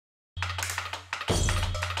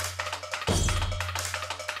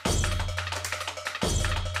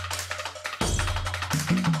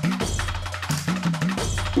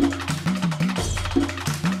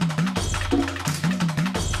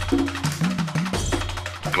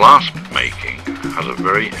Glass making has a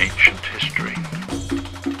very ancient history.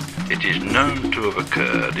 It is known to have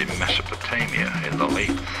occurred in Mesopotamia in the late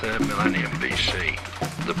 3rd millennium BC.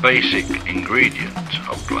 The basic ingredient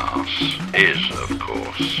of glass is, of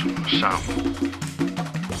course, sand.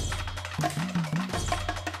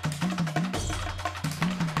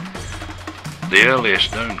 The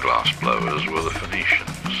earliest known glass blowers were the Phoenicians.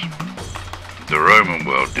 The Roman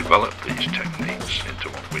world developed these techniques into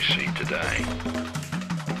what we see today.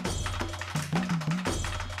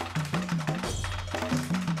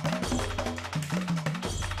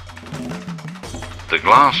 The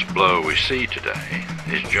glass blower we see today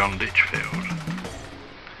is John Dichfield.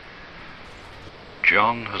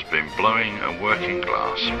 John has been blowing and working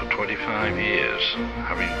glass for 25 years,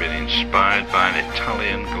 having been inspired by an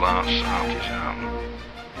Italian glass artisan.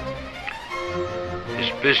 His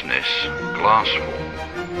business,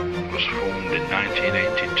 Glasform, was formed in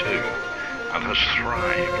 1982 and has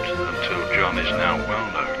thrived until John is now well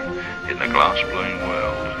known in the glass-blowing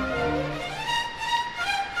world.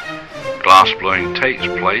 Glass blowing takes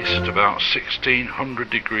place at about 1600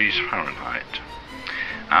 degrees Fahrenheit,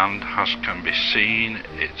 and as can be seen,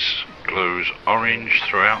 it glows orange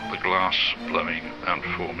throughout the glass blowing and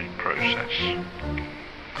forming process.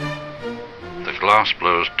 The glass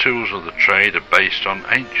blower's tools of the trade are based on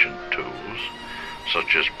ancient tools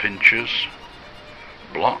such as pinchers,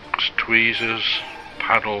 blocks, tweezers,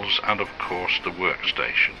 paddles, and of course the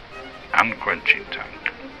workstation and quenching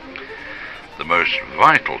tank. The most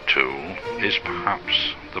vital tool is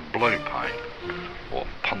perhaps the blowpipe, or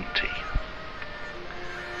punty.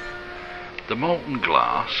 The molten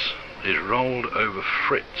glass is rolled over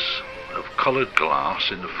frits of coloured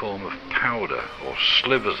glass in the form of powder or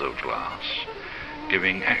slivers of glass,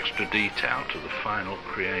 giving extra detail to the final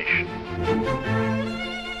creation.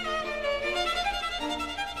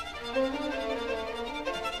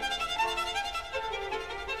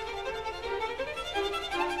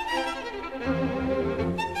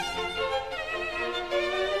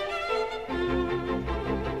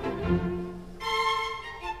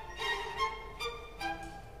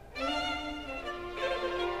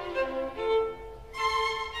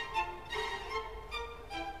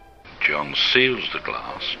 John seals the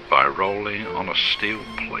glass by rolling on a steel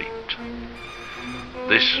plate.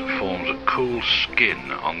 This forms a cool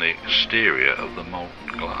skin on the exterior of the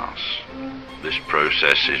molten glass. This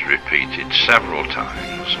process is repeated several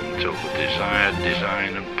times until the desired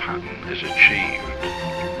design and pattern is achieved,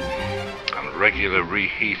 and regular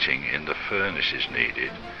reheating in the furnace is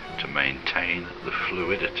needed to maintain the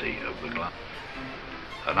fluidity of the glass.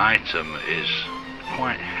 An item is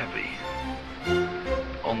quite heavy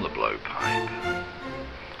on the blowpipe,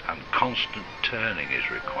 and constant turning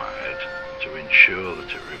is required to ensure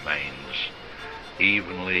that it remains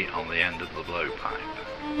evenly on the end of the blowpipe.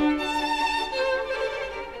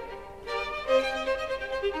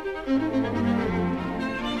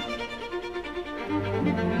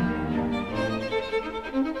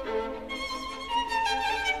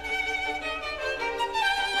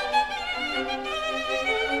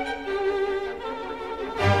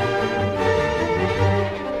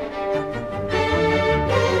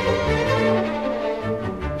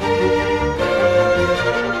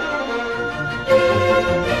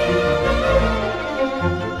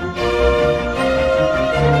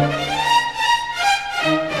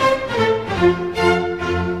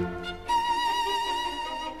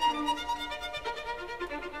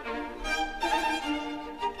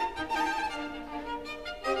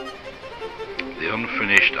 The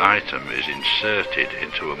unfinished item is inserted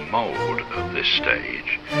into a mould at this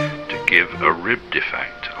stage to give a ribbed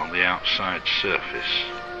effect on the outside surface.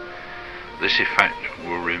 This effect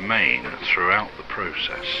will remain throughout the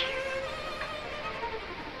process.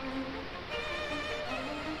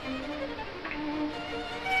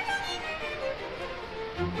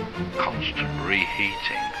 Constant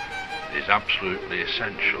reheating is absolutely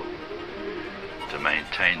essential to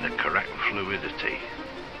maintain the correct fluidity.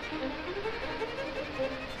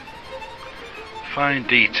 Fine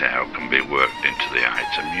detail can be worked into the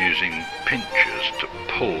item using pinchers to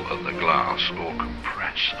pull at the glass or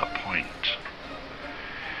compress a point.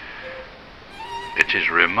 It is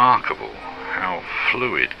remarkable how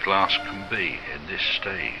fluid glass can be in this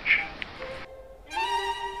stage.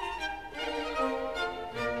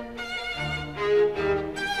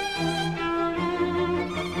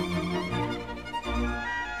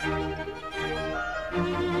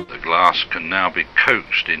 The glass can now be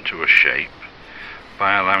coaxed into a shape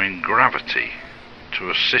by allowing gravity to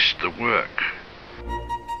assist the work.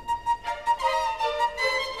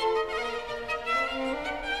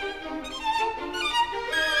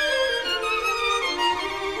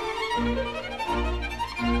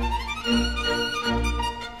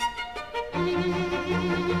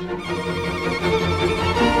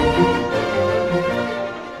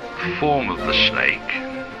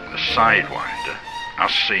 sidewinder,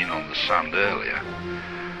 as seen on the sand earlier,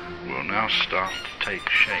 will now start to take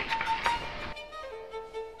shape.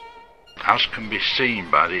 As can be seen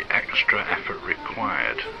by the extra effort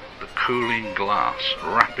required, the cooling glass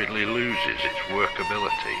rapidly loses its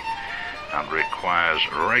workability and requires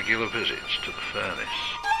regular visits to the furnace.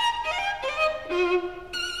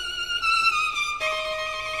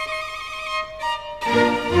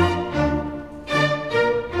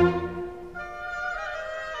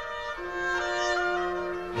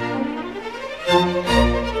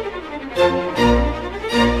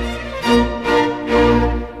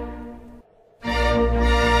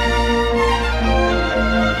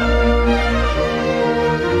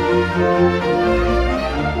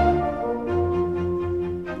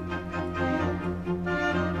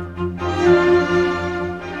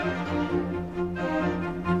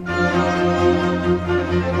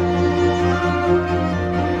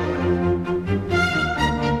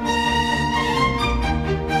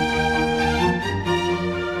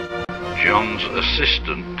 John's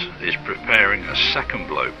assistant is preparing a second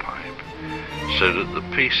blowpipe so that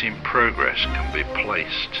the piece in progress can be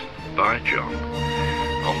placed by John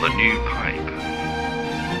on the new pipe,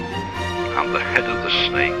 and the head of the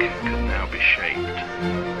snake can now be shaped.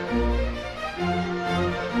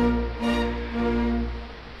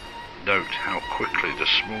 Note how quickly the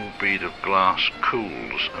small bead of glass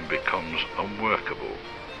cools and becomes unworkable,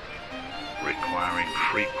 requiring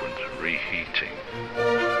frequent reheating.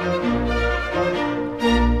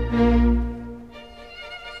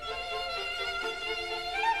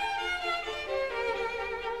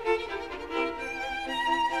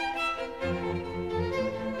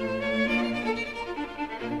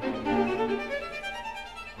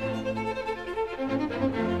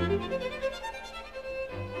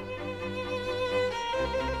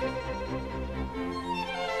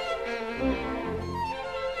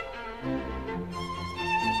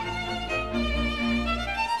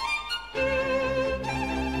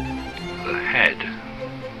 The head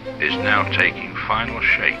is now taking final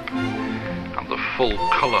shape, and the full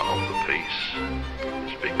colour of the piece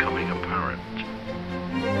is becoming apparent.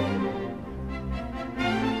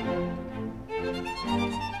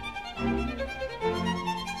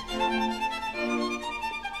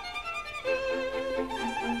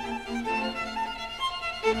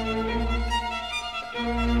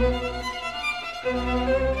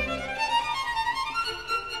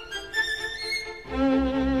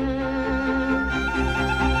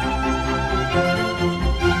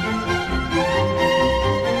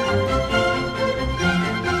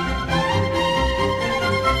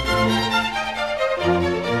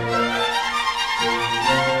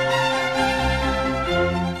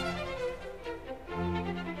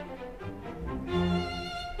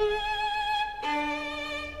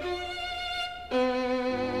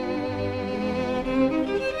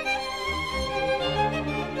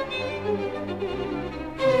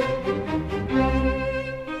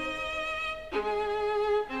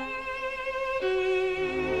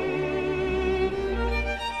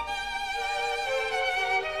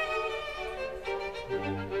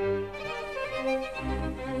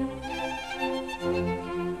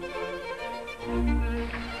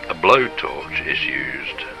 A blowtorch is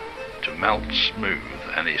used to melt smooth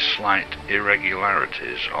any slight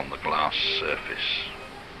irregularities on the glass surface.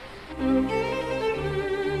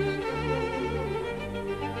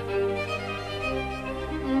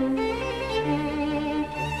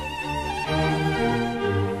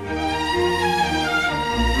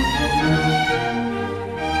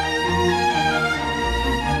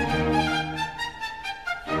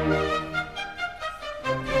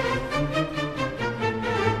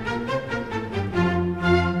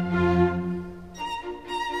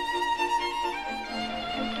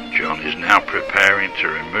 John is now preparing to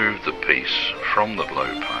remove the piece from the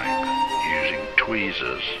blowpipe using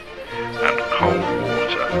tweezers and cold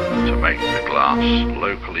water to make the glass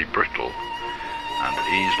locally brittle and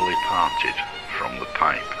easily parted from the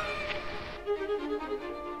pipe.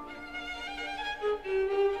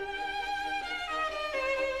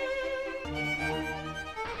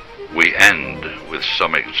 We end with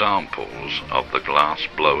some examples of the glass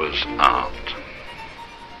blower's art.